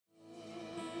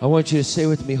I want you to say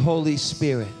with me, Holy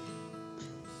Spirit,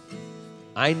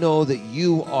 I know that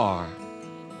you are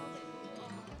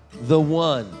the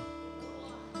one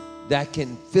that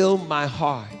can fill my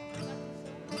heart,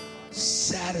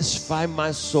 satisfy my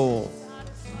soul,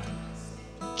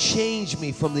 change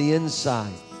me from the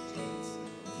inside,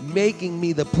 making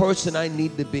me the person I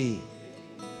need to be,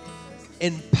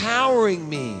 empowering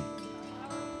me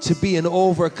to be an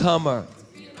overcomer,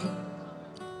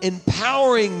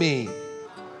 empowering me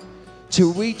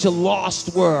to reach a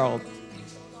lost world,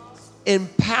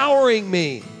 empowering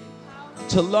me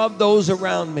to love those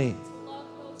around me,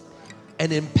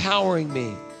 and empowering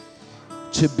me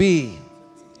to be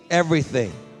everything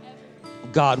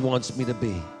God wants me to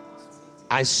be.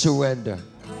 I surrender.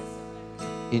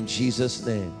 In Jesus'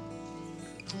 name,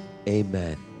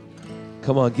 amen.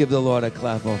 Come on, give the Lord a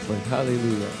clap offering.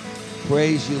 Hallelujah.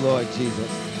 Praise you, Lord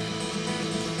Jesus.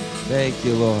 Thank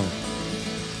you, Lord.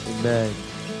 Amen.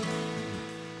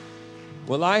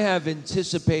 Well, I have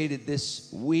anticipated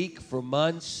this week for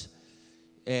months,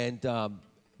 and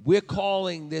we're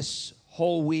calling this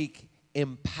whole week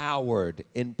Empowered.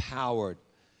 Empowered.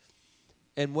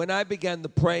 And when I began to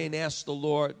pray and ask the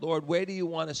Lord, Lord, where do you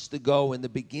want us to go in the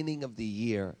beginning of the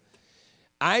year?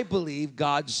 I believe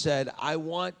God said, I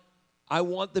want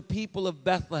the people of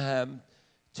Bethlehem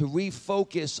to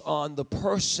refocus on the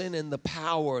person and the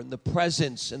power and the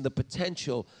presence and the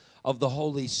potential of the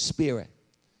Holy Spirit.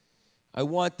 I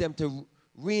want them to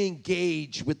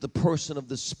re-engage with the person of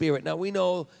the Spirit. Now, we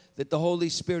know that the Holy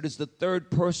Spirit is the third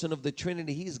person of the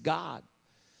Trinity. He's God,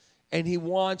 and He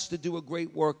wants to do a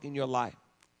great work in your life.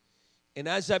 And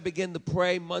as I began to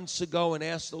pray months ago and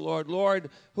ask the Lord, Lord,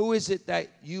 who is it that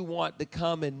you want to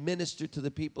come and minister to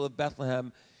the people of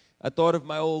Bethlehem? I thought of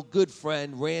my old good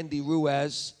friend, Randy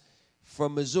Ruiz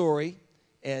from Missouri.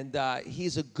 And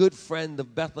he's a good friend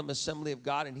of Bethlehem Assembly of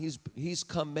God, and he's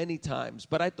come many times.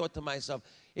 But I thought to myself,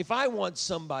 if I want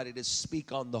somebody to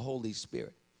speak on the Holy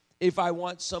Spirit, if I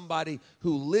want somebody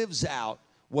who lives out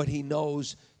what he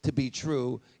knows to be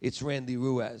true, it's Randy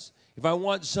Ruiz. If I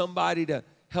want somebody to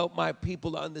help my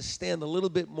people to understand a little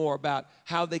bit more about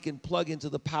how they can plug into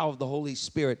the power of the Holy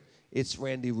Spirit, it's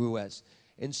Randy Ruiz.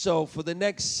 And so for the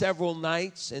next several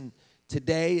nights, and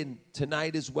today and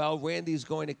tonight as well, Randy is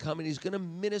going to come and he's going to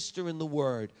minister in the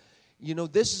Word. You know,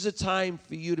 this is a time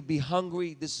for you to be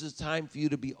hungry. This is a time for you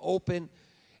to be open.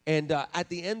 And at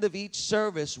the end of each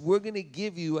service, we're going to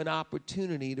give you an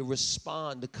opportunity to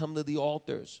respond, to come to the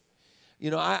altars. You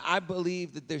know, I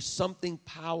believe that there's something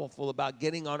powerful about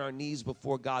getting on our knees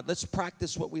before God. Let's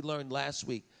practice what we learned last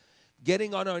week.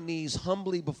 Getting on our knees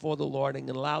humbly before the Lord and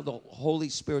allow the Holy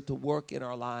Spirit to work in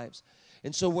our lives.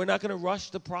 And so we're not going to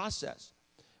rush the process.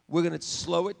 We're going to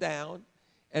slow it down,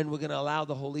 and we're going to allow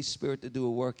the Holy Spirit to do a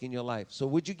work in your life. So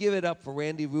would you give it up for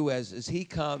Randy Ruiz as he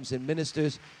comes and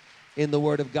ministers in the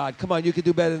Word of God? Come on, you can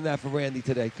do better than that for Randy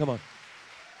today. Come on.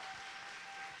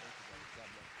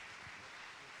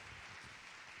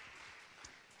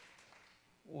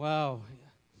 Wow.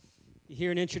 You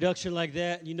hear an introduction like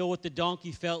that, you know what the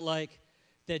donkey felt like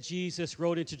that Jesus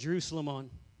rode into Jerusalem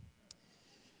on.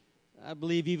 I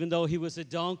believe even though he was a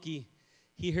donkey,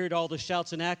 he heard all the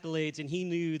shouts and accolades, and he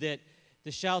knew that the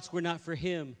shouts were not for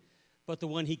him, but the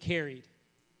one he carried,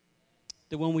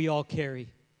 the one we all carry.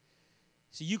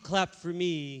 So you clapped for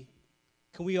me.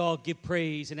 Can we all give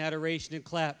praise and adoration and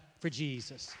clap for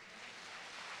Jesus?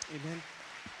 Amen.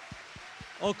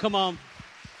 Oh, come on.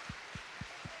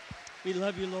 We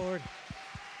love you, Lord.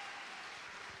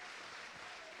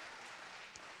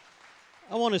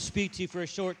 I want to speak to you for a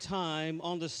short time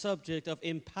on the subject of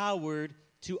empowered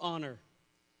to honor.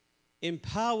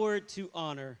 Empowered to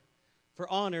honor.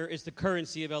 For honor is the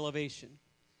currency of elevation.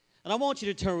 And I want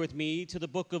you to turn with me to the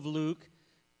book of Luke,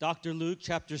 Dr. Luke,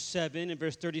 chapter 7, and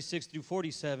verse 36 through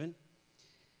 47.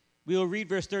 We will read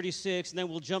verse 36, and then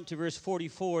we'll jump to verse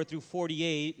 44 through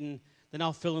 48, and then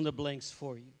I'll fill in the blanks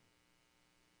for you.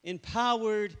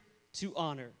 Empowered to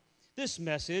honor. This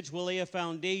message will lay a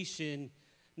foundation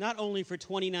not only for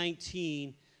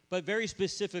 2019, but very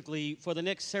specifically for the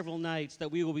next several nights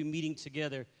that we will be meeting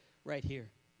together right here.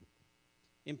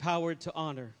 Empowered to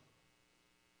honor.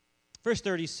 Verse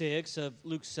 36 of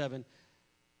Luke 7.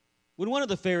 When one of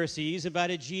the Pharisees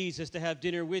invited Jesus to have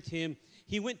dinner with him,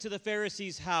 he went to the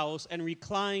Pharisee's house and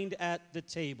reclined at the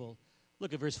table.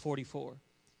 Look at verse 44.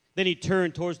 Then he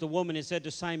turned towards the woman and said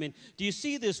to Simon, "Do you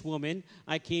see this woman?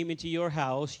 I came into your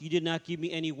house. You did not give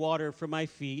me any water for my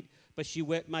feet, but she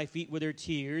wet my feet with her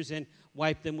tears and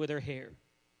wiped them with her hair.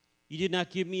 You did not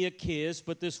give me a kiss,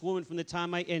 but this woman from the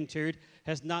time I entered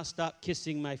has not stopped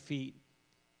kissing my feet.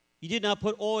 You did not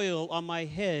put oil on my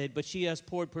head, but she has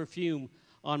poured perfume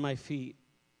on my feet.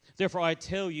 Therefore I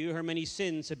tell you, her many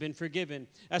sins have been forgiven,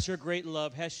 as her great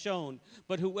love has shown.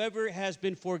 But whoever has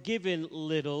been forgiven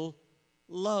little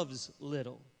loves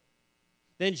little."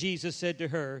 Then Jesus said to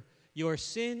her, "Your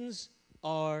sins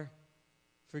are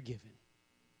forgiven."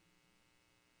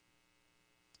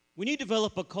 When you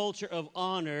develop a culture of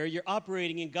honor, you're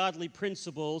operating in godly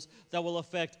principles that will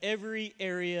affect every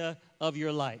area of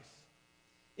your life.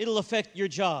 It'll affect your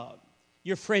job,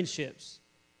 your friendships.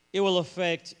 It will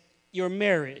affect your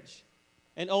marriage.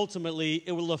 And ultimately,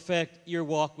 it will affect your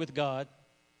walk with God.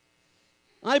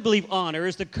 I believe honor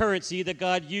is the currency that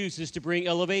God uses to bring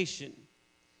elevation.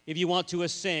 If you want to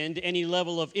ascend any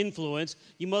level of influence,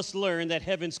 you must learn that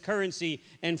heaven's currency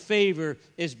and favor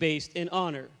is based in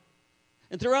honor.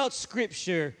 And throughout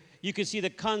Scripture, you can see the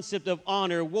concept of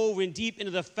honor woven deep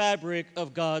into the fabric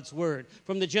of God's Word,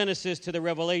 from the Genesis to the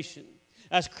Revelation.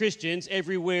 As Christians,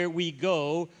 everywhere we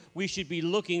go, we should be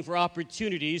looking for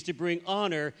opportunities to bring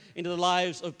honor into the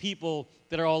lives of people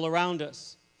that are all around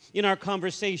us. In our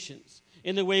conversations,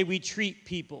 in the way we treat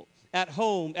people, at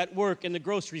home, at work, in the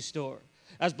grocery store.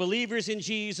 As believers in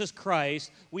Jesus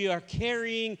Christ, we are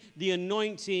carrying the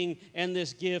anointing and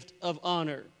this gift of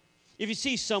honor. If you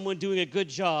see someone doing a good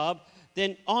job,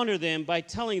 then honor them by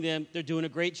telling them they're doing a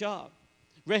great job.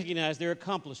 Recognize their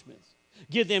accomplishments.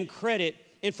 Give them credit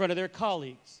in front of their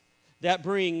colleagues. That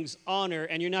brings honor,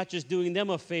 and you're not just doing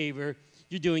them a favor,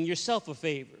 you're doing yourself a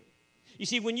favor. You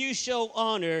see, when you show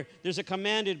honor, there's a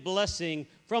commanded blessing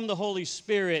from the Holy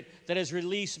Spirit that is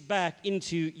released back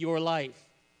into your life.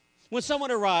 When someone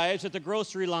arrives at the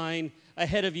grocery line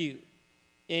ahead of you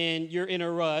and you're in a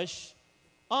rush,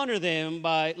 honor them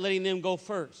by letting them go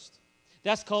first.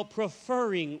 That's called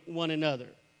preferring one another.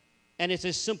 And it's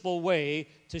a simple way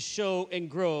to show and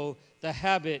grow the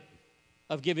habit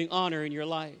of giving honor in your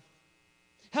life.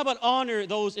 How about honor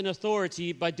those in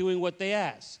authority by doing what they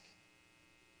ask?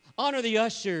 Honor the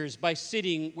ushers by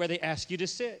sitting where they ask you to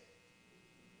sit.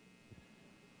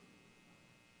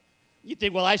 You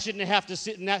think, well, I shouldn't have to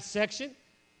sit in that section.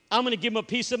 I'm going to give them a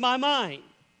piece of my mind.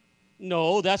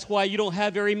 No, that's why you don't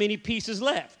have very many pieces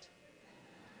left.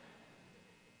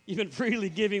 You've been freely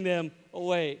giving them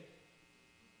away.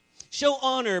 Show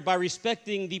honor by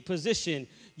respecting the position.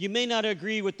 You may not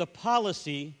agree with the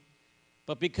policy,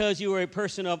 but because you are a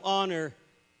person of honor,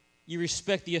 you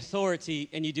respect the authority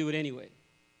and you do it anyway.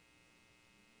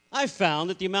 I've found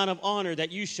that the amount of honor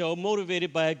that you show,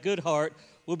 motivated by a good heart,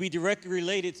 will be directly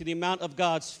related to the amount of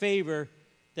God's favor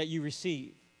that you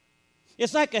receive.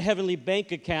 It's like a heavenly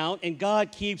bank account, and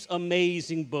God keeps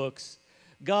amazing books.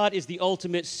 God is the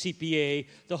ultimate CPA.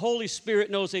 The Holy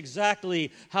Spirit knows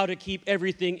exactly how to keep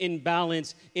everything in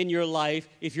balance in your life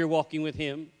if you're walking with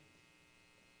Him.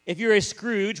 If you're a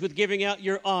Scrooge with giving out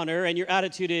your honor and your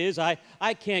attitude is, I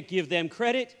can't give them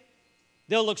credit,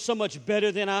 they'll look so much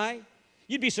better than I.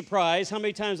 You'd be surprised how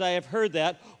many times I have heard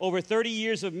that over 30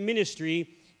 years of ministry,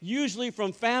 usually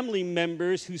from family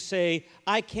members who say,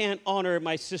 I can't honor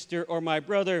my sister or my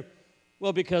brother,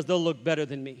 well, because they'll look better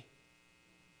than me.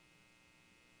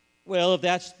 Well, if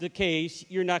that's the case,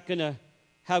 you're not going to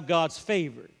have God's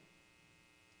favor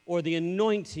or the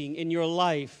anointing in your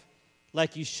life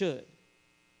like you should.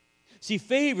 See,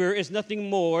 favor is nothing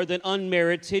more than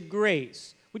unmerited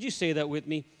grace. Would you say that with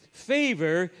me?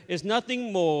 Favor is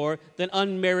nothing more than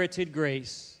unmerited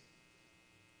grace.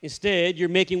 Instead, you're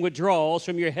making withdrawals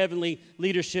from your heavenly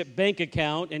leadership bank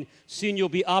account, and soon you'll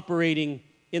be operating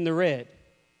in the red.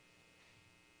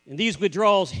 And these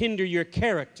withdrawals hinder your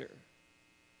character.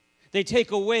 They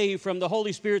take away from the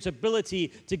Holy Spirit's ability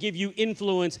to give you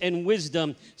influence and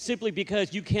wisdom simply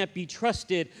because you can't be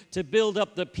trusted to build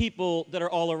up the people that are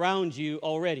all around you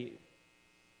already.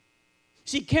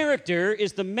 See, character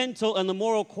is the mental and the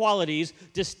moral qualities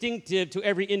distinctive to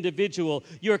every individual.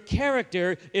 Your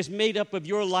character is made up of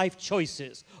your life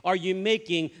choices. Are you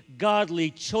making godly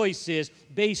choices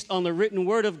based on the written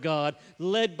word of God,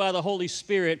 led by the Holy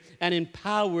Spirit and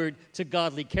empowered to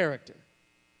godly character?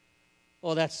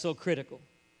 Oh, that's so critical.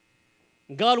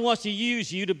 God wants to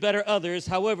use you to better others.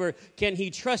 However, can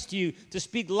He trust you to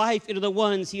speak life into the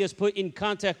ones He has put in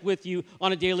contact with you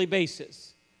on a daily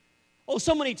basis? Oh,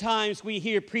 so many times we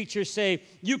hear preachers say,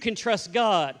 you can trust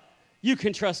God. You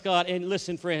can trust God. And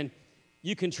listen, friend,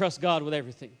 you can trust God with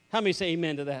everything. How many say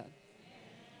amen to that? Amen.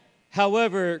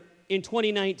 However, in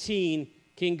 2019,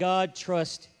 can God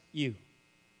trust you?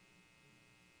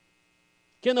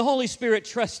 Can the Holy Spirit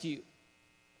trust you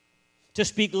to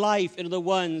speak life into the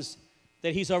ones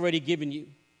that He's already given you?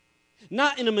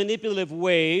 Not in a manipulative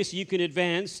way so you can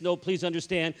advance. No, please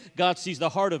understand, God sees the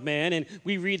heart of man. And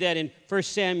we read that in 1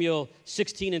 Samuel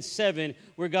 16:7,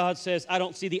 where God says, I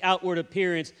don't see the outward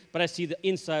appearance, but I see the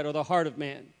inside or the heart of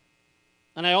man.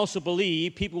 And I also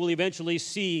believe people will eventually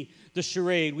see the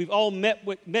charade. We've all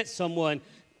met someone,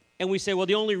 and we say, well,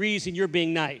 the only reason you're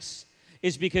being nice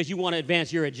is because you want to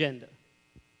advance your agenda.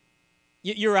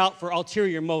 You're out for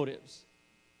ulterior motives.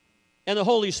 And the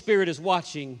Holy Spirit is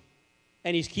watching,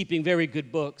 and he's keeping very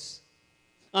good books.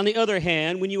 On the other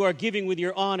hand, when you are giving with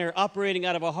your honor, operating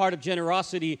out of a heart of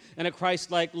generosity and a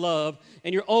Christ-like love,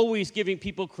 and you're always giving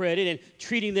people credit and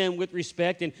treating them with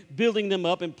respect and building them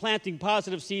up and planting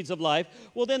positive seeds of life,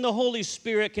 well, then the Holy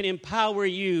Spirit can empower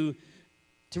you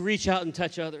to reach out and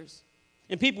touch others.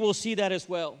 And people will see that as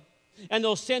well. And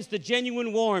they'll sense the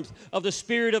genuine warmth of the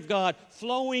Spirit of God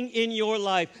flowing in your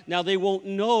life. Now, they won't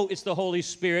know it's the Holy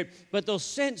Spirit, but they'll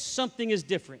sense something is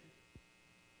different.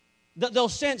 They'll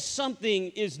sense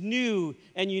something is new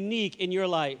and unique in your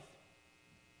life.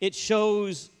 It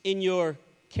shows in your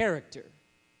character.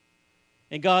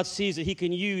 And God sees that he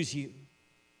can use you.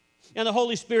 And the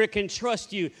Holy Spirit can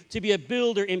trust you to be a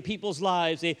builder in people's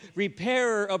lives, a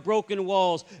repairer of broken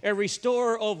walls, a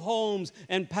restorer of homes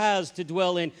and paths to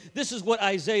dwell in. This is what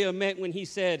Isaiah meant when he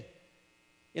said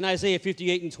in Isaiah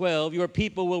 58:12, your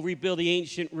people will rebuild the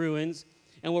ancient ruins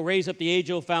and will raise up the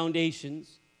age-old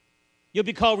foundations. You'll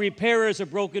be called repairers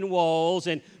of broken walls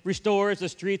and restorers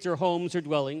of streets or homes or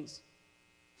dwellings.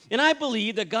 And I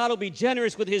believe that God will be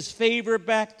generous with his favor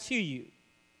back to you.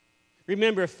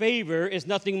 Remember, favor is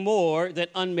nothing more than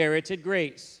unmerited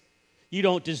grace. You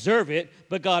don't deserve it,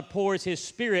 but God pours his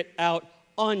Spirit out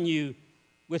on you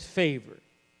with favor.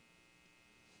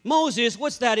 Moses,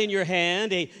 what's that in your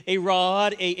hand? A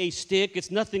rod, a stick?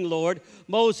 It's nothing, Lord.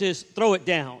 Moses, throw it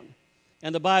down.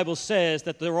 And the Bible says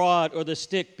that the rod or the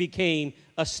stick became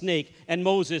a snake, and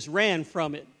Moses ran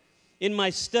from it. In my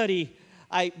study,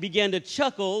 I began to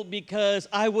chuckle because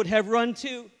I would have run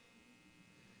too.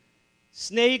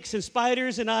 Snakes and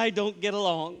spiders and I don't get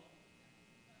along.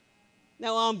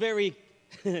 Now, I'm very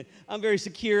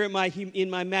secure in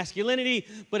my masculinity,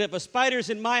 but if a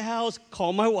spider's in my house,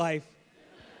 call my wife.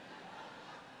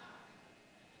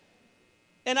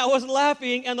 And I was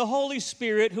laughing, and the Holy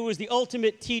Spirit, who is the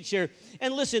ultimate teacher,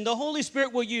 and listen, the Holy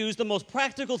Spirit will use the most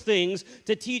practical things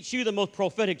to teach you the most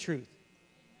prophetic truth.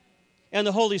 And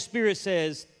the Holy Spirit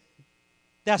says,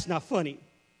 that's not funny.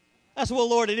 I said, well,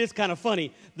 Lord, it is kind of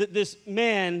funny that this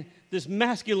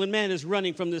masculine man is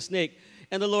running from the snake.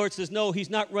 And the Lord says, no, he's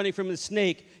not running from the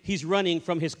snake. He's running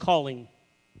from his calling.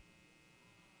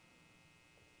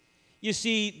 You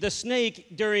see, the snake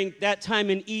during that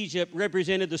time in Egypt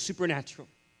represented the supernatural.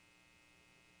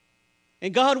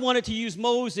 And God wanted to use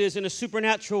Moses in a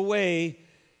supernatural way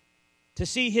to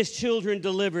see his children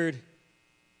delivered.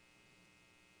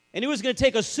 And it was going to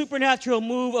take a supernatural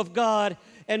move of God,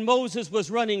 and Moses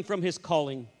was running from his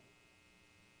calling.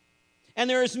 And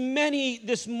there's many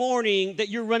this morning that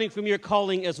you're running from your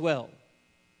calling as well.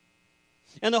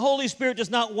 And the Holy Spirit does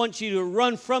not want you to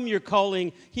run from your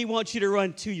calling. He wants you to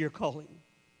run to your calling.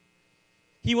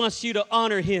 He wants you to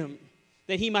honor him,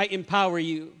 that he might empower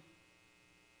you.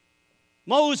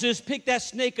 Moses picked that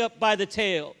snake up by the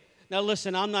tail. Now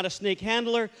listen, I'm not a snake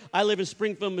handler. I live in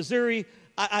Springfield, Missouri.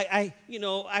 I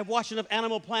watch enough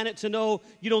Animal Planet to know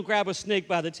you don't grab a snake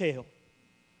by the tail.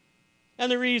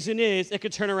 And the reason is it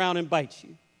could turn around and bite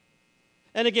you.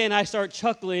 And again, I start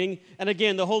chuckling, and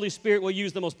again, the Holy Spirit will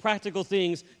use the most practical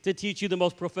things to teach you the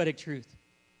most prophetic truth.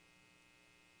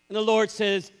 And the Lord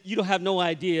says, you don't have no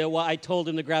idea why I told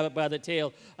him to grab it by the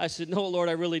tail. I said, no, Lord,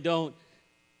 I really don't.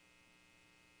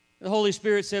 The Holy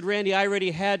Spirit said, Randy, I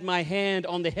already had my hand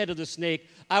on the head of the snake.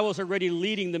 I was already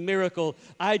leading the miracle.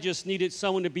 I just needed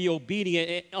someone to be obedient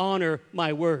and honor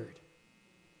my word.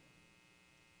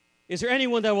 Is there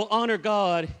anyone that will honor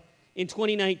God in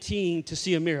 2019 to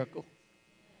see a miracle?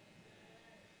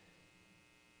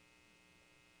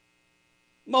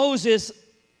 Moses,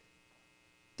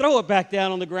 throw it back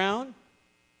down on the ground,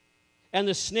 and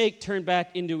the snake turned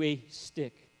back into a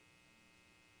stick.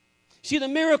 See, the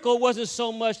miracle wasn't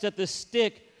so much that the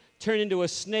stick turned into a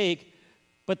snake,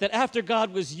 but that after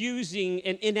God was using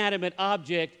an inanimate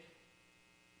object,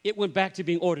 it went back to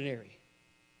being ordinary,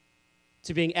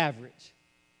 to being average.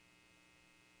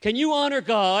 Can you honor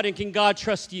God, and can God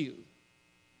trust you?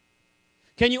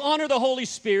 Can you honor the Holy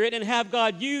Spirit and have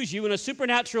God use you in a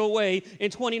supernatural way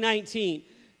in 2019?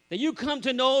 That you come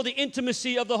to know the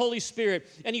intimacy of the Holy Spirit,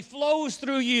 and he flows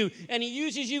through you, and he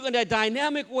uses you in a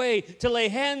dynamic way to lay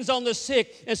hands on the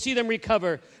sick and see them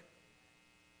recover.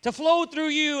 To flow through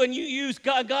you,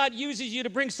 and God uses you to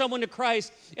bring someone to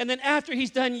Christ, and then after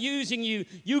he's done using you,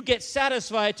 you get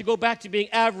satisfied to go back to being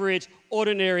average,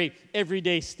 ordinary,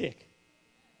 everyday stick.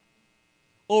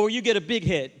 Or you get a big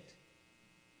head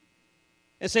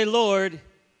and say, Lord,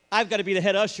 I've got to be the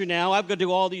head usher now. I've got to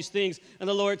do all these things. And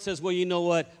the Lord says, well, you know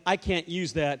what? I can't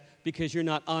use that because you're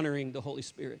not honoring the Holy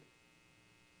Spirit.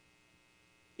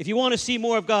 If you want to see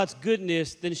more of God's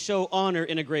goodness, then show honor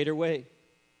in a greater way.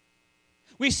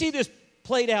 We see this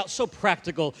played out so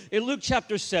practical. In Luke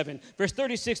chapter 7, verse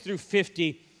 36 through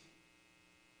 50,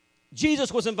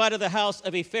 Jesus was invited to the house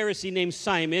of a Pharisee named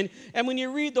Simon. And when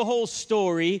you read the whole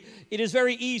story, it is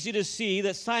very easy to see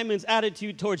that Simon's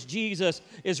attitude towards Jesus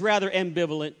is rather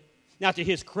ambivalent. Now, to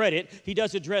his credit, he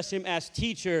does address him as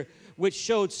teacher, which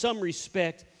showed some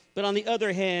respect. But on the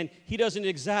other hand, he doesn't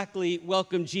exactly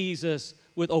welcome Jesus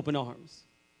with open arms.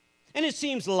 And it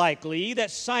seems likely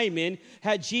that Simon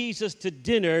had Jesus to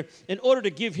dinner in order to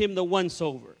give him the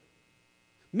once-over.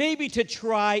 Maybe to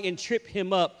try and trip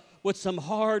him up with some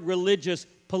hard religious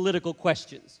political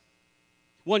questions.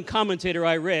 One commentator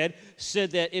I read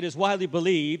said that it is widely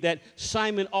believed that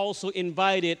Simon also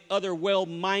invited other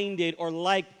well-minded or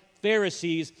like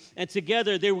Pharisees, and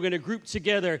together they were going to group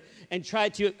together and try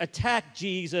to attack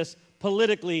Jesus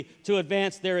politically to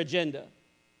advance their agenda.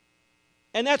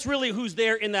 And that's really who's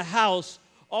there in the house.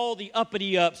 All the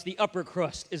uppity-ups, the upper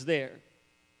crust is there.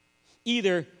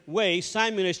 Either way,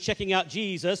 Simon is checking out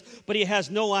Jesus, but he has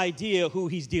no idea who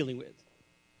he's dealing with,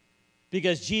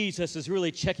 because Jesus is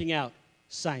really checking out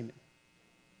Simon.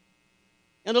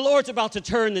 And the Lord's about to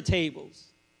turn the tables.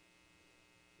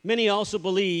 Many also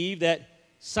believe that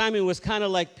Simon was kind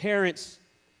of like parents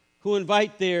who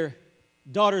invite their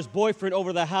daughter's boyfriend over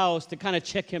to the house to kind of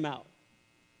check him out,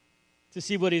 to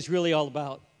see what he's really all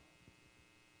about.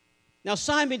 Now,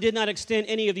 Simon did not extend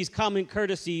any of these common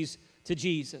courtesies to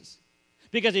Jesus,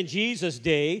 because in Jesus'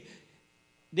 day,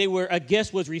 a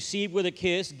guest was received with a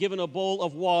kiss, given a bowl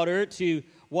of water to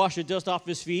wash the dust off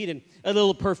his feet, and a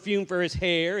little perfume for his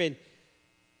hair, and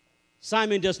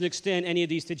Simon doesn't extend any of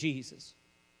these to Jesus.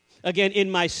 Again,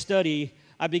 in my study,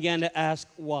 I began to ask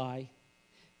why.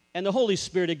 And the Holy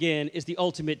Spirit, again, is the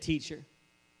ultimate teacher.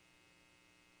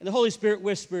 And the Holy Spirit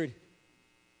whispered,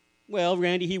 well,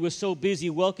 Randy, he was so busy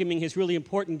welcoming his really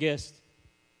important guest,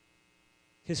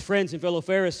 his friends and fellow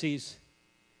Pharisees,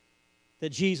 that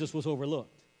Jesus was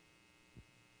overlooked.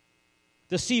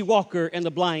 The sea walker and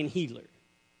the blind healer.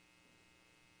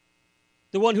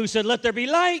 The one who said, let there be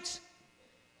light,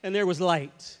 and there was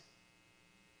light.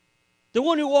 The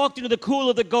one who walked into the cool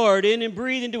of the garden and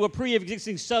breathed into a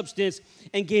pre-existing substance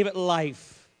and gave it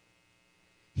life.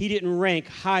 He didn't rank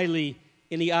highly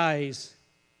in the eyes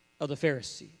of the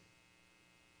Pharisee.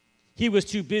 He was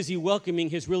too busy welcoming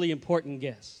his really important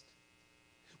guest.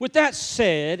 With that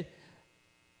said,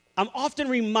 I'm often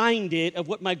reminded of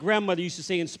what my grandmother used to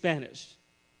say in Spanish.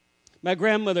 My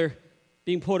grandmother,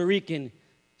 being Puerto Rican,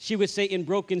 she would say in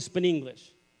broken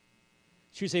Spanglish,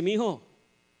 she would say, mijo,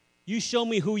 you show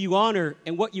me who you honor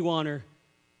and what you honor,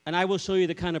 and I will show you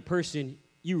the kind of person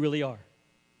you really are.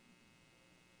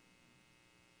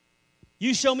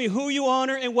 You show me who you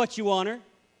honor and what you honor,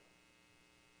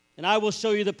 and I will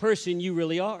show you the person you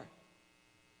really are.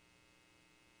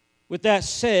 With that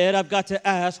said, I've got to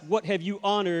ask, what have you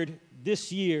honored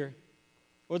this year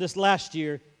or this last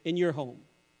year in your home?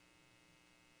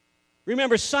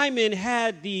 Remember, Simon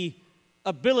had the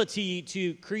ability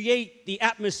to create the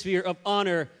atmosphere of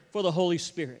honor for the Holy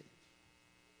Spirit.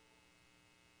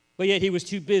 But yet he was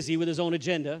too busy with his own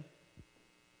agenda.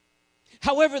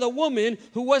 However, the woman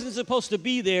who wasn't supposed to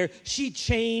be there, she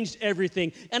changed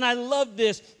everything. And I love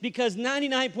this because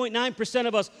 99.9%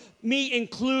 of us, me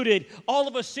included, all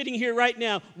of us sitting here right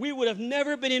now, we would have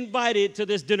never been invited to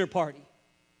this dinner party.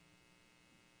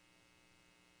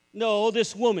 No,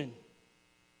 this woman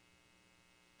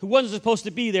who wasn't supposed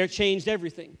to be there changed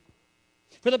everything.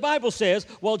 For the Bible says,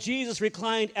 while Jesus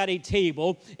reclined at a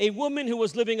table, a woman who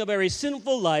was living a very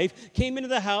sinful life came into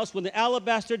the house with an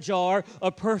alabaster jar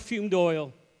of perfumed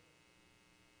oil.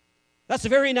 That's a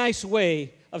very nice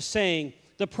way of saying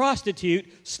the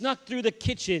prostitute snuck through the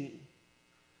kitchen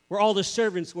where all the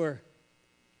servants were,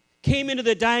 came into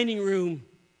the dining room,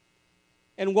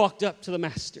 and walked up to the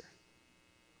master.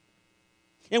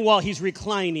 And while he's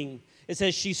reclining, it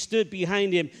says she stood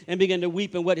behind him and began to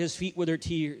weep and wet his feet with her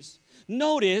tears.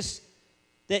 Notice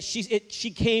that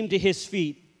she came to his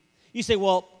feet. You say,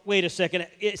 well, wait a second.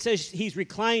 It says he's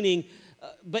reclining,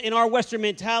 but in our Western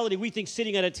mentality, we think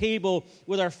sitting at a table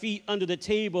with our feet under the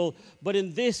table. But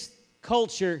in this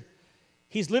culture,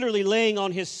 he's literally laying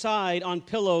on his side on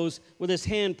pillows with his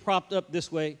hand propped up this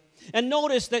way. And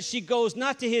notice that she goes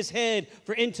not to his head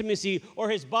for intimacy or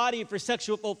his body for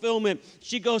sexual fulfillment.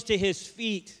 She goes to his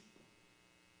feet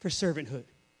for servanthood,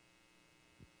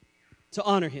 to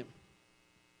honor him.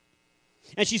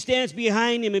 And she stands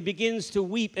behind him and begins to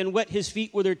weep and wet his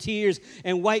feet with her tears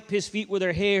and wipe his feet with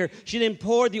her hair. She then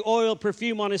poured the oil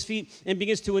perfume on his feet and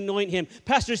begins to anoint him.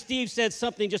 Pastor Steve said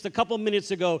something just a couple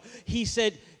minutes ago. He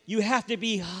said, you have to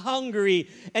be hungry.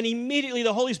 And immediately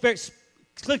the Holy Spirit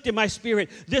clicked in my spirit.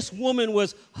 This woman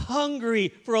was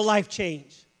hungry for a life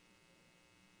change.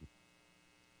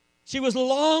 She was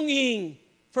longing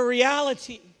for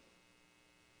reality.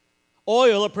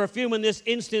 Oil, a perfume in this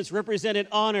instance, represented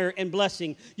honor and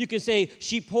blessing. You can say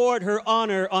she poured her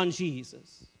honor on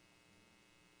Jesus.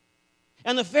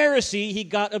 And the Pharisee, he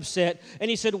got upset, and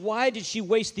he said, why did she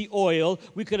waste the oil?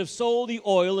 We could have sold the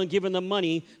oil and given the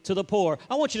money to the poor.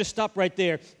 I want you to stop right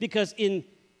there, because in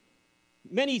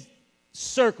many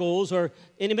circles or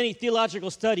in many theological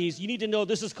studies, you need to know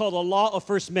this is called the law of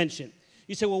first mention.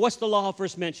 You say, well, what's the law of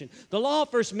first mention? The law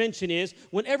of first mention is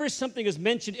whenever something is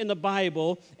mentioned in the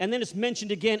Bible and then it's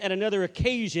mentioned again at another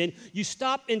occasion, you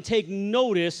stop and take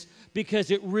notice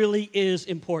because it really is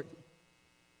important.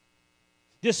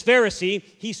 This Pharisee,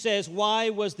 he says,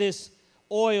 why was this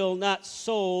oil not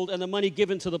sold and the money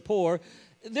given to the poor?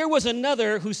 There was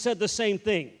another who said the same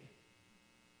thing.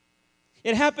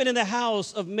 It happened in the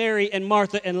house of Mary and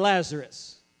Martha and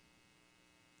Lazarus.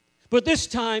 But this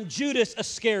time, Judas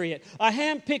Iscariot, a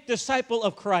hand-picked disciple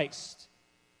of Christ,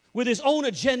 with his own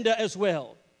agenda as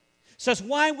well, says,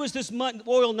 why was this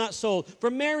oil not sold? For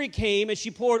Mary came and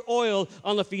she poured oil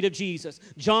on the feet of Jesus.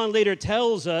 John later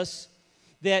tells us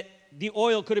that the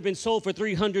oil could have been sold for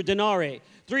 300 denarii.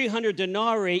 300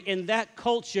 denarii in that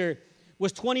culture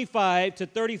was $25,000 to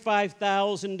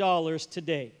 $35,000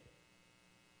 today.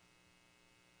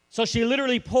 So she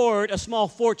literally poured a small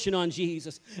fortune on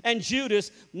Jesus. And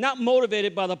Judas, not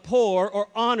motivated by the poor or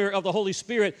honor of the Holy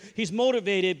Spirit, he's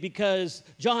motivated because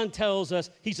John tells us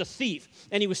he's a thief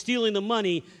and he was stealing the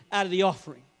money out of the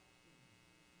offering.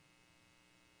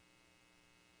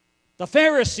 The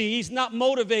Pharisee, he's not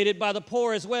motivated by the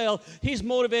poor as well. He's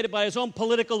motivated by his own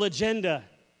political agenda.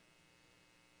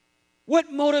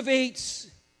 What motivates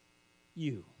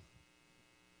you?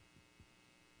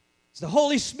 It's the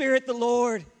Holy Spirit, the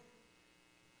Lord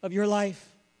of your life.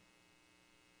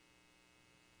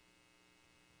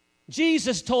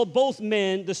 Jesus told both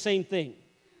men the same thing.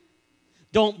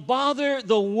 Don't bother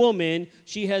the woman.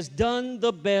 She has done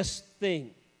the best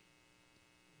thing.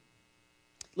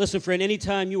 Listen, friend,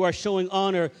 anytime you are showing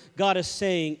honor, God is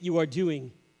saying you are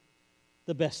doing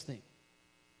the best thing.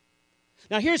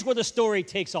 Now, here's where the story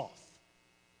takes off.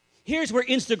 Here's where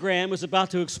Instagram is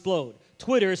about to explode.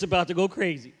 Twitter is about to go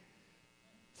crazy.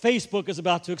 Facebook is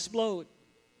about to explode.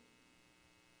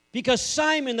 Because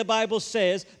Simon, the Bible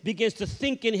says, begins to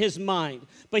think in his mind,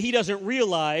 but he doesn't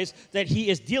realize that he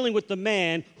is dealing with the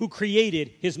man who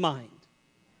created his mind.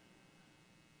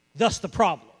 Thus the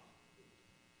problem.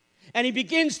 And he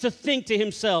begins to think to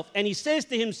himself, and he says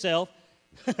to himself,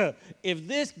 if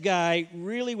this guy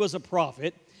really was a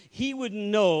prophet, he would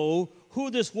know who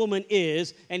this woman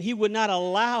is, and he would not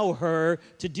allow her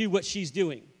to do what she's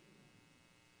doing.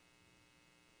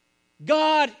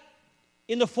 God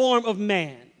in the form of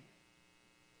man.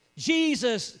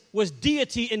 Jesus was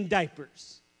deity in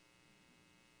diapers.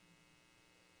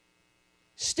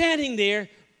 Standing there,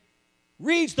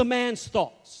 reads the man's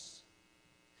thoughts.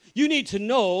 You need to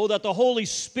know that the Holy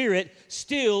Spirit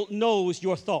still knows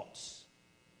your thoughts.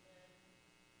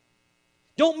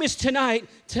 Don't miss tonight.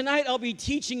 Tonight I'll be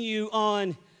teaching you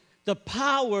on the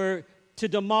power to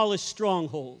demolish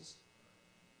strongholds.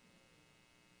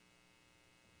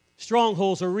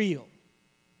 Strongholds are real.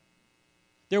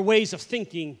 They're ways of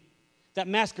thinking that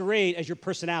masquerade as your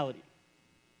personality.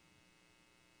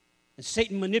 And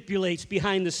Satan manipulates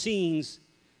behind the scenes,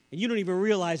 and you don't even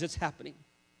realize it's happening.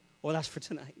 Well, that's for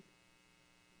tonight.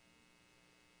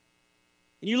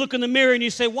 And you look in the mirror and you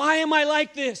say, why am I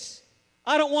like this?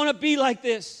 I don't want to be like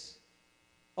this.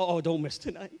 Oh, don't miss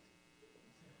tonight.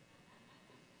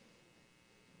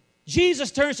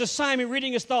 Jesus turns to Simon,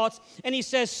 reading his thoughts, and he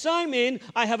says, Simon,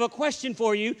 I have a question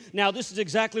for you. Now, this is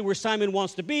exactly where Simon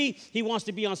wants to be. He wants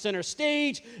to be on center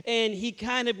stage, and he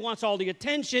kind of wants all the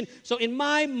attention. So in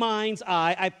my mind's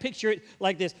eye, I picture it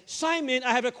like this. Simon,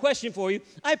 I have a question for you.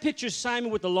 I picture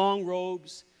Simon with the long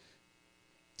robes,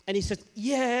 and he says,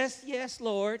 yes,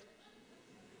 Lord.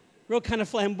 Real kind of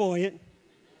flamboyant.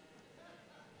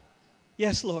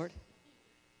 Yes, Lord.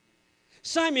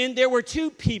 Simon, there were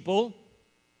two people.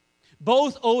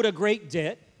 Both owed a great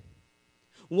debt,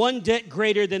 one debt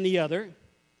greater than the other.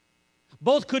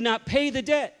 Both could not pay the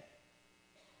debt.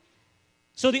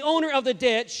 So the owner of the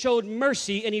debt showed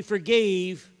mercy and he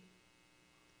forgave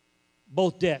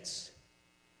both debts.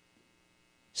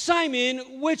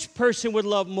 Simon, which person would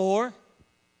love more?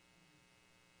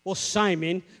 Well,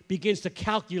 Simon begins to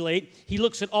calculate. He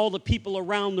looks at all the people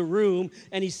around the room,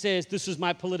 and he says, this is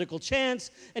my political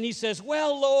chance. And he says,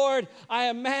 well, Lord, I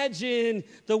imagine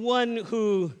the one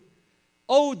who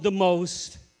owed the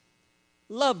most,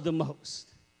 loved the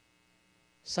most.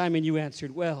 Simon, you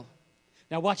answered well.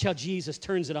 Now watch how Jesus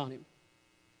turns it on him.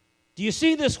 Do you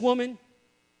see this woman?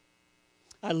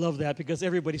 I love that because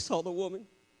everybody saw the woman.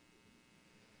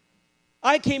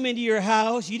 I came into your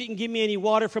house. You didn't give me any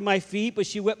water for my feet, but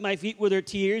she wet my feet with her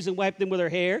tears and wiped them with her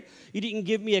hair. You didn't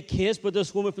give me a kiss, but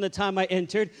this woman from the time I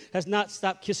entered has not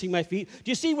stopped kissing my feet. Do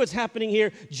you see what's happening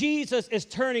here? Jesus is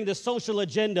turning the social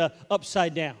agenda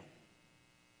upside down.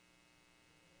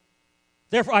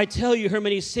 Therefore, I tell you, her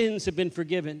many sins have been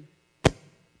forgiven.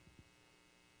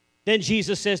 Then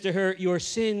Jesus says to her, your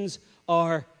sins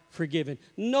are forgiven.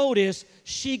 Notice,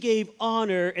 she gave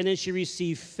honor and then she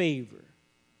received favor.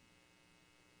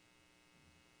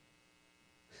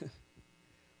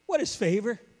 What is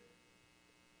favor?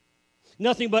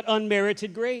 Nothing but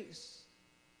unmerited grace.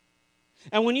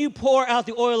 And when you pour out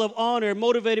the oil of honor,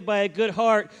 motivated by a good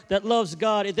heart that loves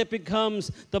God, it becomes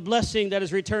the blessing that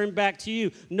is returned back to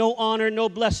you. No honor, no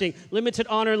blessing. Limited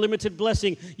honor, limited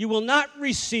blessing. You will not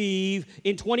receive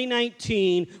in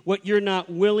 2019 what you're not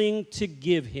willing to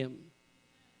give him.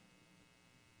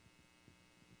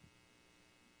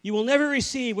 You will never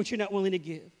receive what you're not willing to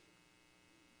give.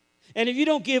 And if you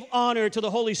don't give honor to the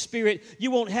Holy Spirit,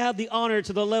 you won't have the honor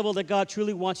to the level that God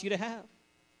truly wants you to have.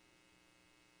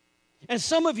 And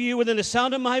some of you, within the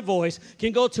sound of my voice,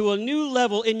 can go to a new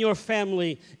level in your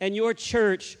family and your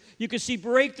church. You can see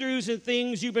breakthroughs and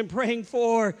things you've been praying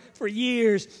for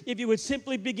years if you would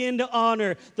simply begin to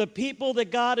honor the people that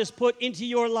God has put into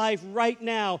your life right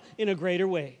now in a greater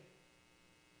way.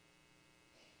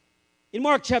 In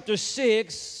Mark chapter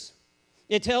 6,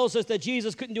 it tells us that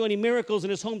Jesus couldn't do any miracles in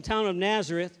his hometown of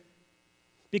Nazareth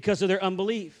because of their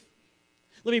unbelief.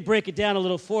 Let me break it down a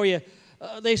little for you.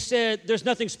 They said, there's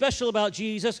nothing special about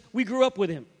Jesus. We grew up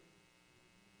with him.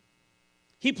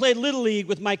 He played Little League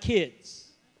with my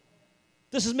kids.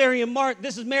 This is Mary and Mark.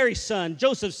 This is Mary's son,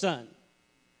 Joseph's son.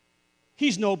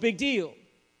 He's no big deal.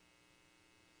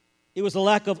 It was a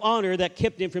lack of honor that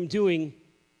kept him from doing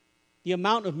the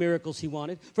amount of miracles he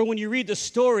wanted. For when you read the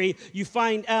story, you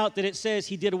find out that it says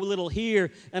he did a little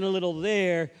here and a little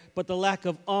there, but the lack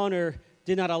of honor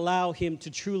did not allow him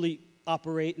to truly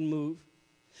operate and move.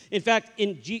 In fact,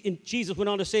 Jesus went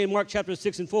on to say in Mark chapter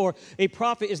 6 and 4, a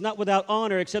prophet is not without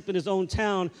honor except in his own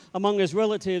town, among his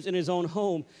relatives, in his own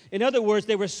home. In other words,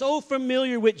 they were so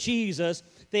familiar with Jesus,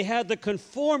 they had the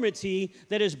conformity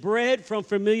that is bred from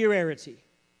familiarity.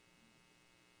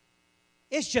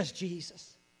 It's just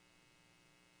Jesus.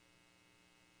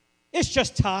 It's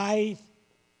just tithe.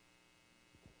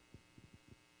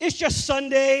 It's just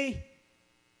Sunday.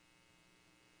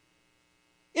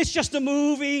 It's just a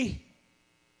movie.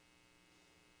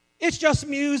 It's just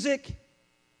music.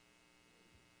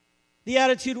 The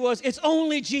attitude was, it's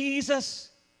only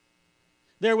Jesus.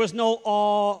 There was no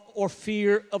awe or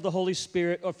fear of the Holy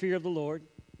Spirit or fear of the Lord.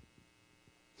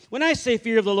 When I say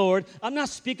fear of the Lord, I'm not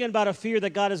speaking about a fear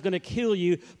that God is going to kill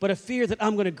you, but a fear that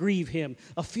I'm going to grieve him,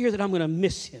 a fear that I'm going to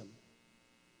miss him.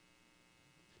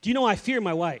 Do you know I fear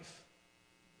my wife?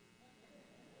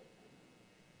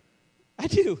 I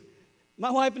do. My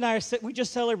wife and I, we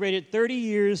just celebrated 30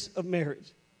 years of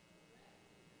marriage.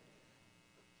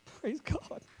 Praise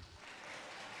God.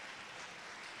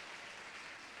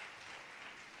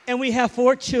 And we have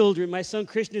 4 children. My son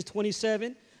Christian is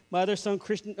 27. My other son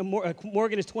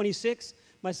Morgan is 26.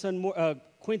 My son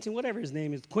Quentin, whatever his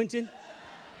name is, Quentin.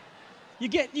 You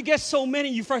get so many,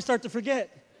 you first start to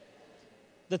forget.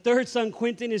 The third son,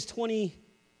 Quentin, is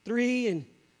 23, and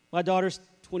my daughter's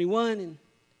 21. And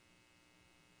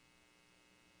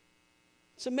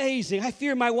it's amazing. I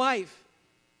fear my wife.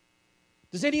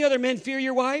 Does any other men fear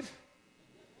your wife?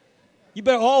 You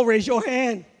better all raise your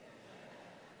hand.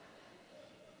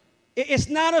 It's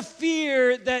not a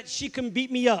fear that she can beat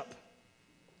me up.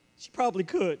 She probably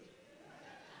could.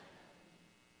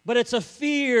 But it's a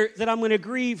fear that I'm going to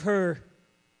grieve her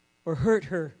or hurt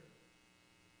her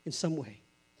in some way.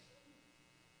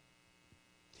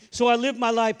 So I live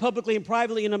my life publicly and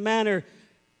privately in a manner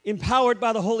empowered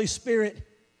by the Holy Spirit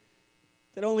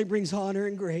that only brings honor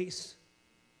and grace.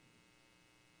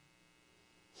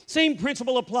 Same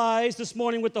principle applies this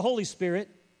morning with the Holy Spirit.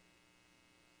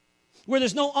 Where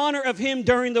there's no honor of him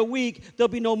during the week, there'll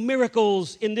be no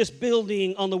miracles in this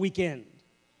building on the weekend.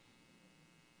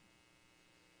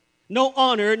 No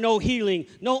honor, no healing.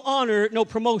 No honor, no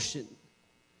promotion.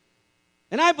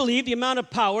 And I believe the amount of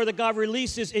power that God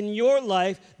releases in your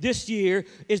life this year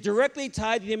is directly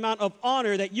tied to the amount of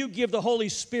honor that you give the Holy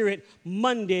Spirit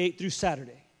Monday through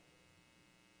Saturday.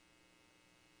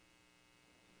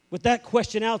 With that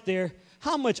question out there,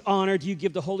 how much honor do you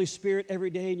give the Holy Spirit every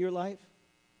day in your life?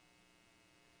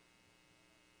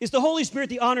 Is the Holy Spirit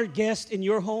the honored guest in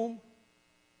your home?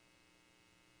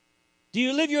 Do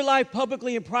you live your life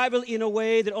publicly and privately in a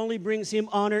way that only brings Him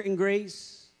honor and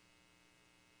grace?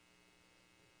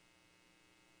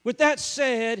 With that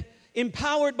said,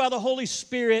 empowered by the Holy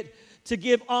Spirit to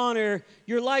give honor,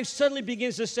 your life suddenly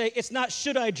begins to say, it's not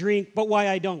should I drink, but why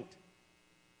I don't.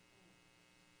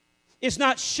 It's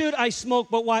not should I smoke,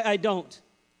 but why I don't.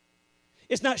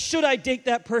 It's not should I date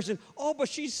that person. Oh, but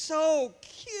she's so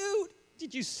cute.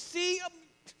 Did you see them?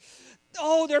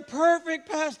 Oh, they're perfect,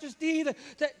 Pastor Steve.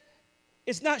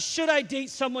 It's not should I date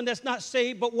someone that's not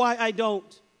saved, but why I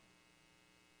don't.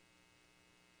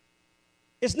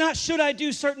 It's not should I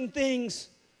do certain things,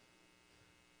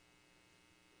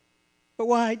 but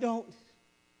why I don't.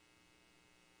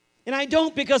 And I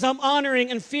don't because I'm honoring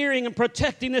and fearing and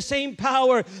protecting the same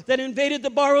power that invaded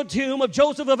the borrowed tomb of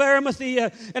Joseph of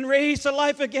Arimathea and raised to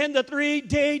life again the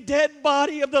 3-day dead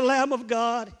body of the Lamb of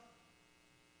God.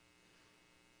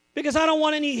 Because I don't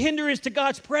want any hindrance to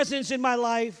God's presence in my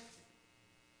life.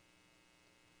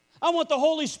 I want the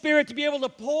Holy Spirit to be able to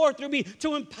pour through me,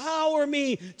 to empower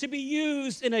me to be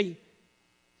used in a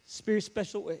spirit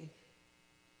special way.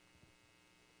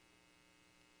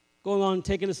 Going on,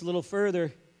 taking this a little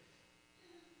further,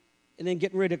 and then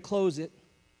getting ready to close it.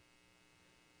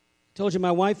 I told you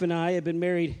my wife and I have been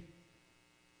married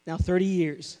now 30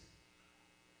 years.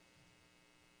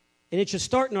 And it should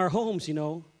start in our homes, you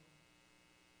know.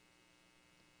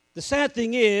 The sad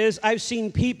thing is, I've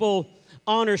seen people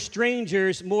honor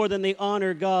strangers more than they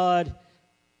honor God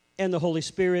and the Holy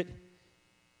Spirit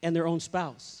and their own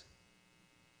spouse.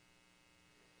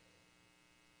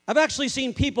 I've actually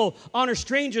seen people honor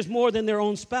strangers more than their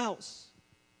own spouse.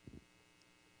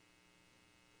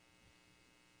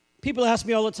 People ask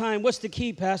me all the time, what's the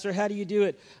key, Pastor? How do you do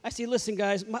it? I say, listen,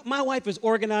 guys, my wife is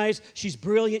organized. She's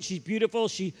brilliant. She's beautiful.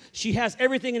 She has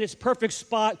everything in its perfect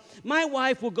spot. My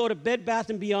wife will go to Bed Bath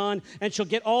 & Beyond, and she'll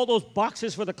get all those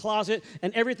boxes for the closet,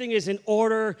 and everything is in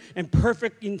order and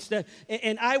perfect.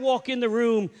 And I walk in the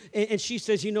room, and she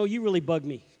says, you know, you really bug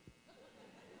me.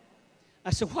 I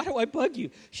said, why do I bug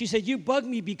you? She said, you bug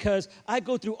me because I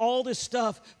go through all this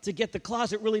stuff to get the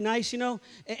closet really nice, you know,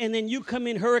 and then you come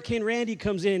in, Hurricane Randy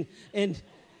comes in, and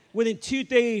within 2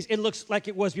 days, it looks like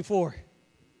it was before.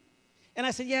 And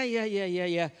I said,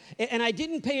 yeah. And I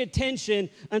didn't pay attention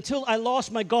until I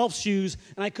lost my golf shoes,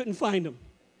 and I couldn't find them.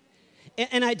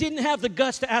 And I didn't have the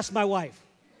guts to ask my wife.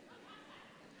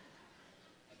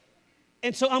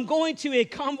 And so I'm going to a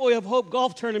Convoy of Hope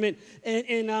golf tournament,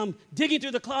 and I'm digging through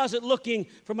the closet looking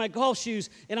for my golf shoes,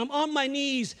 and I'm on my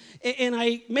knees, and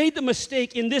I made the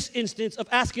mistake in this instance of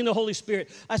asking the Holy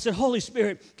Spirit. I said, Holy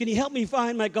Spirit, can you help me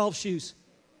find my golf shoes?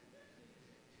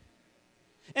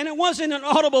 And it wasn't an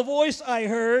audible voice I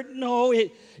heard. No,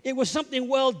 it was something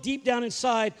well deep down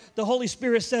inside. The Holy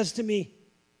Spirit says to me,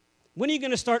 when are you going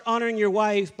to start honoring your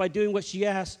wife by doing what she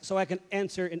asks so I can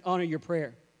answer and honor your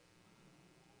prayer?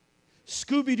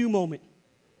 Scooby-Doo moment.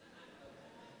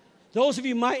 Those of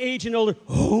you my age and older,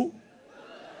 oh.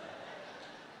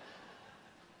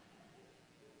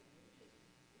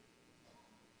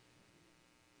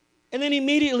 And then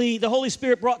immediately the Holy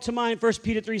Spirit brought to mind 1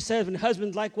 Peter 3:7,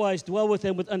 husbands likewise dwell with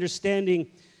them with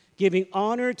understanding, giving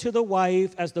honor to the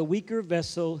wife as the weaker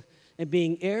vessel, and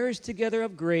being heirs together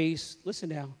of grace, listen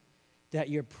now, that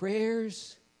your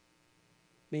prayers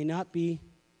may not be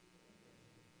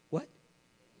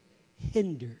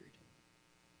hindered,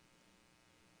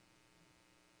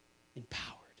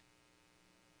 empowered.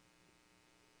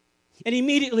 And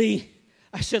immediately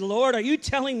I said, Lord, are you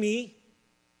telling me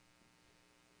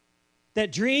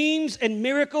that dreams and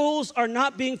miracles are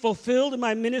not being fulfilled in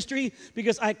my ministry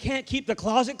because I can't keep the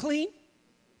closet clean?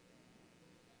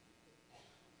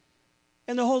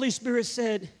 And the Holy Spirit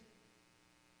said,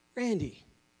 Randy,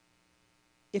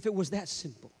 if it was that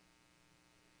simple,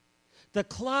 the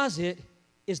closet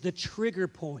is the trigger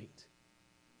point.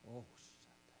 Oh,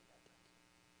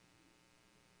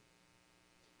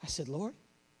 I said, Lord,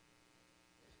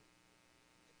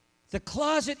 the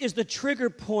closet is the trigger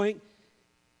point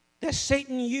that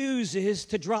Satan uses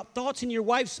to drop thoughts in your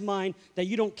wife's mind that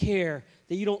you don't care,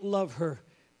 that you don't love her.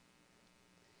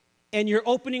 And you're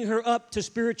opening her up to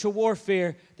spiritual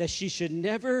warfare that she should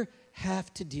never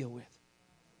have to deal with.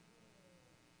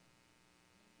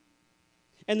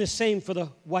 And the same for the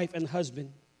wife and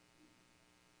husband.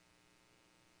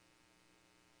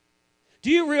 Do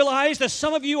you realize that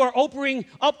some of you are opening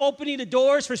the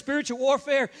doors for spiritual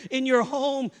warfare in your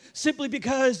home simply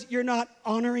because you're not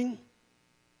honoring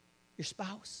your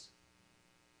spouse?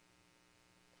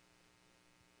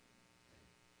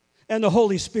 And the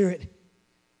Holy Spirit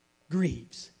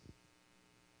grieves.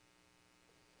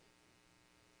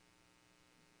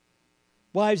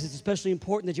 Wives, it's especially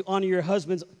important that you honor your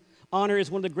husbands. Honor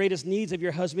is one of the greatest needs of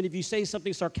your husband. If you say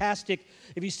something sarcastic,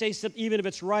 if you say something, even if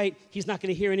it's right, he's not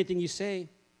going to hear anything you say.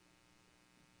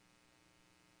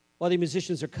 While the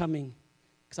musicians are coming,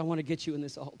 because I want to get you in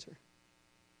this altar.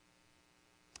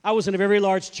 I was in a very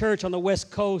large church on the West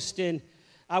Coast, and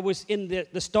I was in the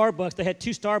Starbucks. They had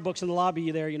 2 Starbucks in the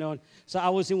lobby there, And so I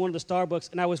was in one of the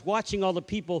Starbucks, and I was watching all the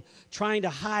people trying to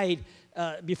hide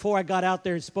before I got out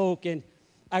there and spoke. And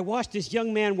I watched this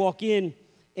young man walk in,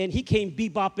 and he came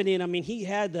bebopping in. I mean, he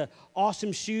had the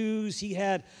awesome shoes. He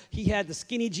had the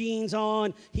skinny jeans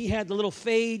on. He had the little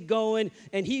fade going.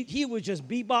 And he was just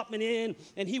bebopping in.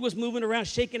 And he was moving around,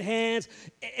 shaking hands.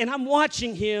 And I'm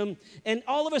watching him. And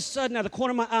all of a sudden, out of the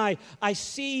corner of my eye, I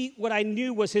see what I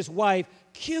knew was his wife.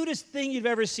 Cutest thing you've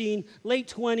ever seen, late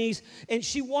 20s. And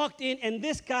she walked in, and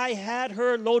this guy had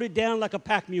her loaded down like a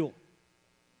pack mule.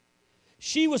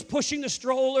 She was pushing the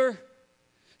stroller.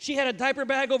 She had a diaper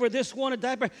bag over this one,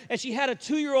 and she had a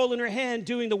 2-year-old in her hand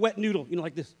doing the wet noodle,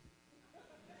 like this.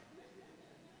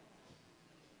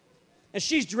 And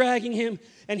she's dragging him,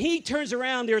 and he turns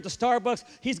around there at the Starbucks.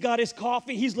 He's got his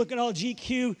coffee. He's looking all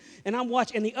GQ, and I'm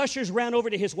watching. And the ushers ran over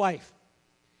to his wife,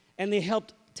 and they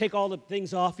helped take all the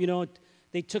things off,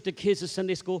 They took the kids to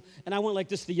Sunday school, and I went like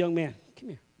this to the young man. Come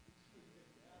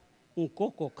here.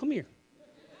 Coco, come here.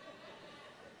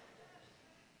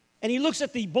 And he looks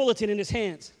at the bulletin in his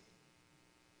hands.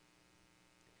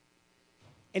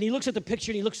 And he looks at the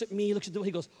picture, and he looks at me, he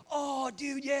goes, "Oh,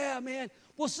 dude, yeah, man.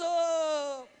 What's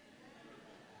up?"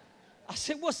 I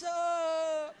said, "What's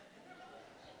up?"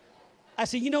 I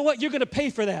said, "You know what? You're going to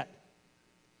pay for that."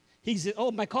 He said,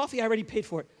 "Oh, my coffee, I already paid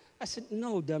for it." I said,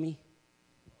 "No, dummy.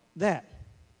 That."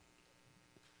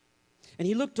 And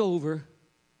he looked over, and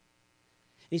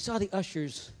he saw the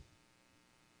ushers.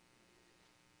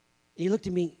 And he looked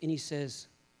at me and he says,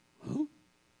 "Huh?"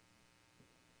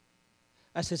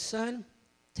 I said, "Son,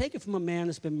 take it from a man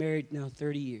that's been married now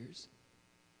 30 years.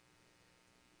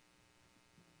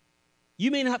 You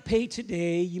may not pay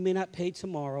today, you may not pay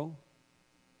tomorrow,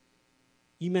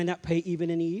 you may not pay even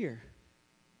in a year.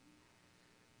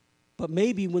 But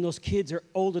maybe when those kids are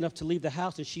old enough to leave the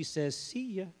house and she says,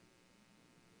 'See ya.'"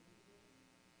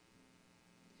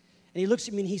 And he looks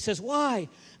at me and he says, "Why?"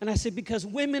 And I said, "Because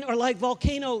women are like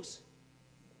volcanoes.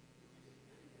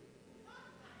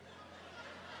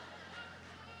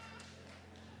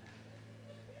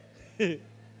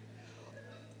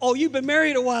 Oh, you've been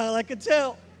married a while, I could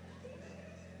tell."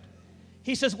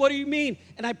 He says, "What do you mean?"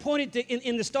 And I pointed to,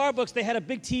 in the Starbucks, they had a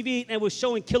big TV, and it was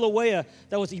showing Kilauea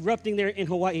that was erupting there in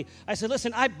Hawaii. I said,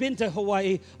 "Listen, I've been to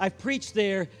Hawaii. I've preached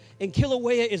there, and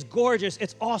Kilauea is gorgeous.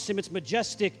 It's awesome. It's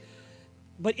majestic.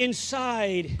 But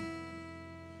inside,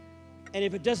 and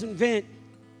if it doesn't vent,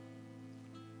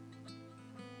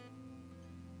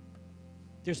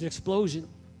 there's an explosion."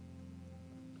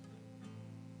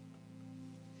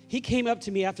 He came up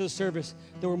to me after the service.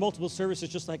 There were multiple services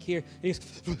just like here. And he's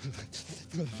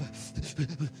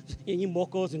and he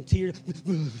mocos and tears.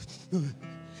 And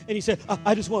he said,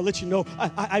 I just want to let you know,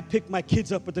 I picked my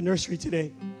kids up at the nursery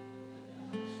today."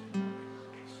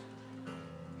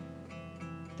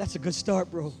 That's a good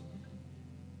start, bro.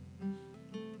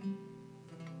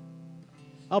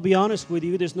 I'll be honest with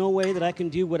you. There's no way that I can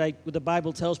do what the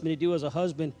Bible tells me to do as a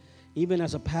husband, even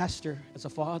as a pastor, as a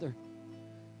father,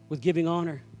 with giving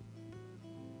honor,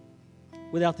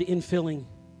 without the infilling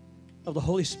of the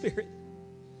Holy Spirit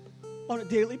on a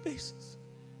daily basis.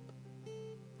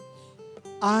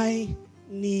 I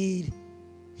need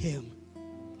Him.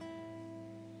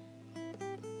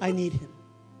 I need Him.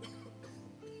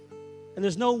 And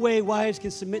there's no way wives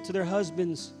can submit to their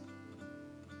husbands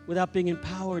without being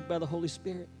empowered by the Holy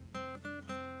Spirit.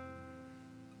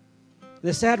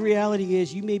 The sad reality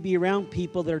is you may be around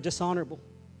people that are dishonorable,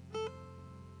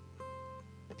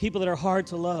 people that are hard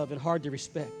to love and hard to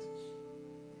respect.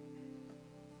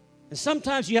 And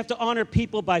sometimes you have to honor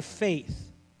people by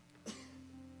faith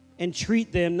and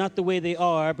treat them not the way they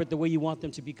are, but the way you want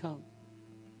them to become.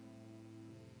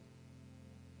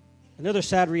 Another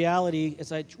sad reality,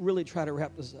 as I really try to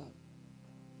wrap this up,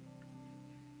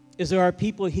 is there are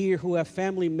people here who have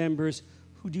family members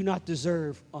who do not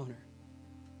deserve honor.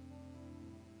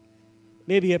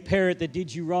 Maybe a parent that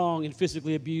did you wrong and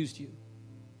physically abused you.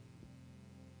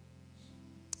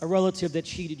 a relative that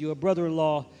cheated you, a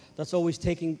brother-in-law that's always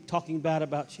talking bad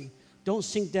about you. Don't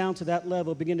sink down to that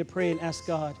level. Begin to pray and ask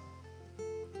God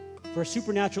for a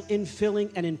supernatural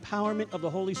infilling and empowerment of the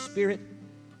Holy Spirit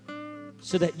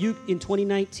so that you, in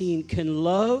 2019, can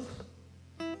love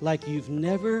like you've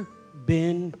never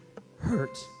been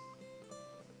hurt.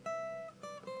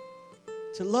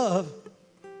 To love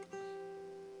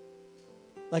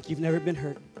like you've never been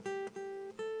hurt.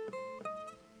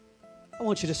 I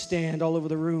want you to stand all over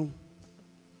the room.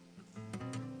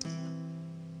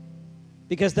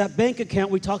 Because that bank account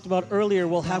we talked about earlier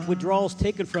will have withdrawals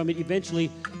taken from it.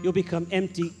 Eventually, you'll become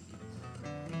empty.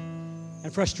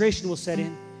 And frustration will set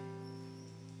in.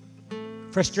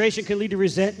 Frustration can lead to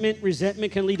resentment.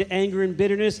 Resentment can lead to anger and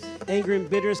bitterness. Anger and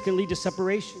bitterness can lead to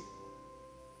separation.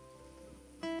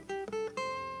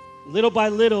 Little by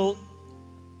little,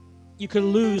 you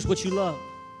can lose what you love.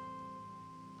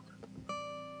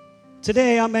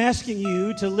 Today, I'm asking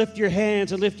you to lift your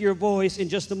hands and lift your voice in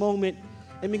just a moment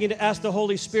and begin to ask the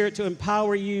Holy Spirit to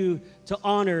empower you to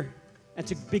honor and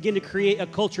to begin to create a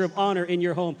culture of honor in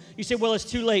your home. You say, well, it's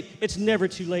too late. It's never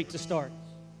too late to start.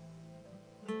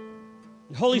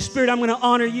 Holy Spirit, I'm going to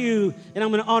honor you, and I'm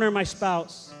going to honor my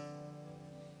spouse.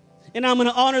 And I'm going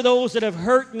to honor those that have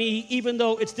hurt me, even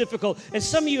though it's difficult. And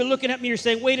some of you are looking at me, you're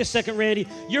saying, wait a second, Randy,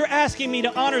 you're asking me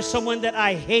to honor someone that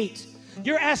I hate.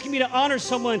 You're asking me to honor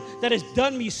someone that has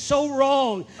done me so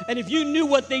wrong. And if you knew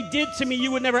what they did to me,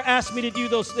 you would never ask me to do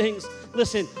those things.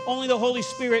 Listen, only the Holy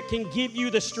Spirit can give you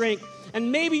the strength. And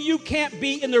maybe you can't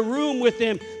be in the room with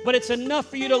them, but it's enough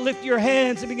for you to lift your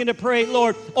hands and begin to pray,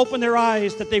 Lord, open their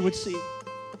eyes that they would see.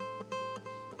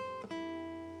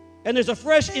 And there's a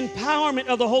fresh empowerment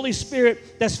of the Holy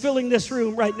Spirit that's filling this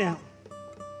room right now.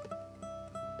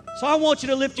 So I want you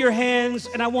to lift your hands,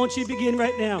 and I want you to begin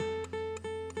right now.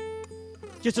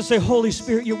 Just to say, Holy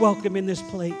Spirit, you're welcome in this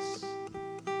place.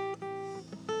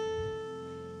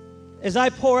 As I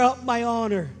pour out my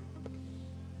honor,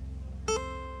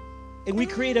 and we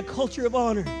create a culture of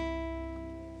honor,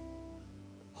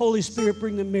 Holy Spirit,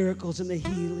 bring the miracles and the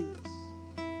healings.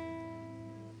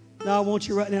 Now I want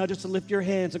you right now just to lift your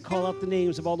hands and call out the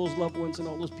names of all those loved ones and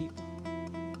all those people.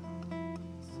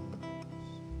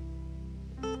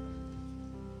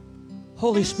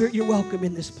 Holy Spirit, you're welcome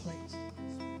in this place.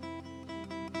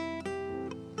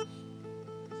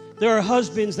 There are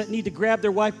husbands that need to grab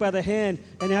their wife by the hand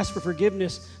and ask for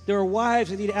forgiveness. There are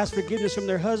wives that need to ask forgiveness from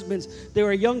their husbands. There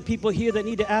are young people here that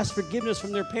need to ask forgiveness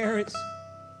from their parents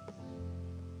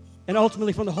and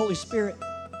ultimately from the Holy Spirit.